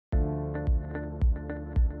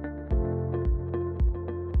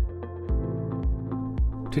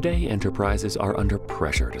Today, enterprises are under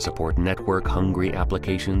pressure to support network-hungry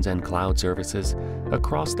applications and cloud services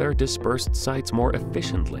across their dispersed sites more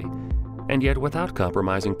efficiently, and yet without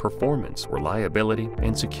compromising performance, reliability,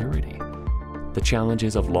 and security. The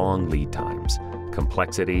challenges of long lead times,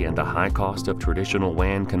 complexity, and the high cost of traditional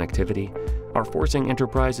WAN connectivity are forcing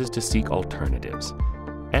enterprises to seek alternatives.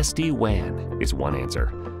 SD-WAN is one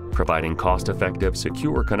answer, providing cost-effective,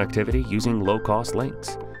 secure connectivity using low-cost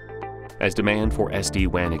links. As demand for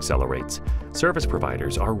SD-WAN accelerates, service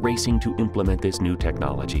providers are racing to implement this new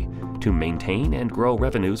technology to maintain and grow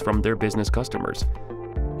revenues from their business customers.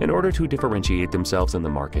 In order to differentiate themselves in the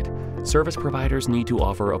market, service providers need to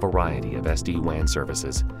offer a variety of SD-WAN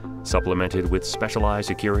services, supplemented with specialized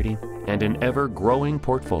security and an ever-growing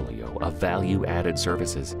portfolio of value-added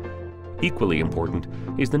services. Equally important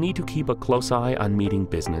is the need to keep a close eye on meeting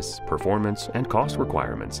business, performance, and cost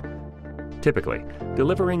requirements. Typically,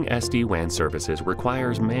 delivering SD-WAN services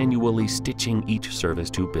requires manually stitching each service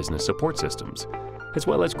to business support systems, as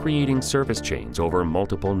well as creating service chains over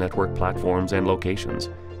multiple network platforms and locations.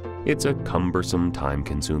 It's a cumbersome,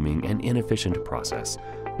 time-consuming, and inefficient process,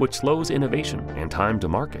 which slows innovation and time to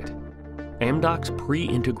market. Amdocs'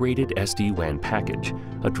 pre-integrated SD-WAN package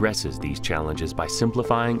addresses these challenges by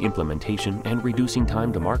simplifying implementation and reducing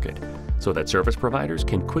time to market, so that service providers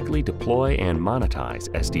can quickly deploy and monetize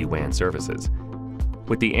SD-WAN services.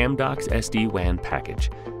 With the Amdocs SD-WAN package,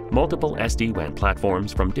 multiple SD-WAN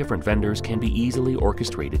platforms from different vendors can be easily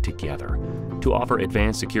orchestrated together to offer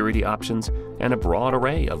advanced security options and a broad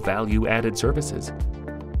array of value-added services.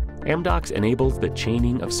 Amdocs enables the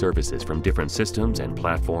chaining of services from different systems and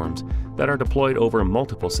platforms that are deployed over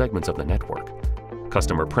multiple segments of the network: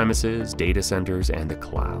 customer premises, data centers, and the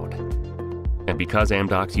cloud. And because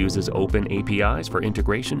Amdocs uses open APIs for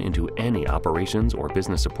integration into any operations or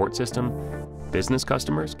business support system, business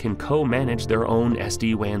customers can co-manage their own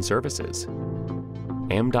SD-WAN services.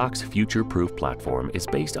 Amdocs' future-proof platform is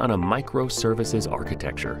based on a microservices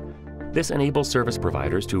architecture. This enables service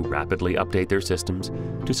providers to rapidly update their systems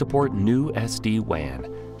to support new SD-WAN,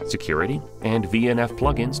 security, and VNF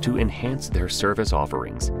plugins to enhance their service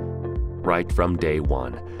offerings. Right from day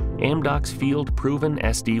one, Amdocs' field-proven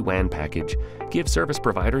SD-WAN package gives service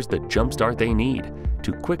providers the jumpstart they need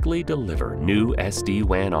to quickly deliver new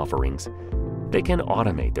SD-WAN offerings. They can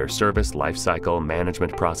automate their service lifecycle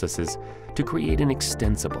management processes to create an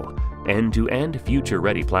extensible, end-to-end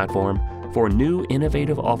future-ready platform for new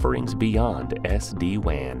innovative offerings beyond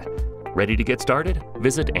SD-WAN. Ready to get started?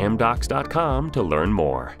 Visit amdocs.com to learn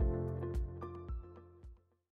more.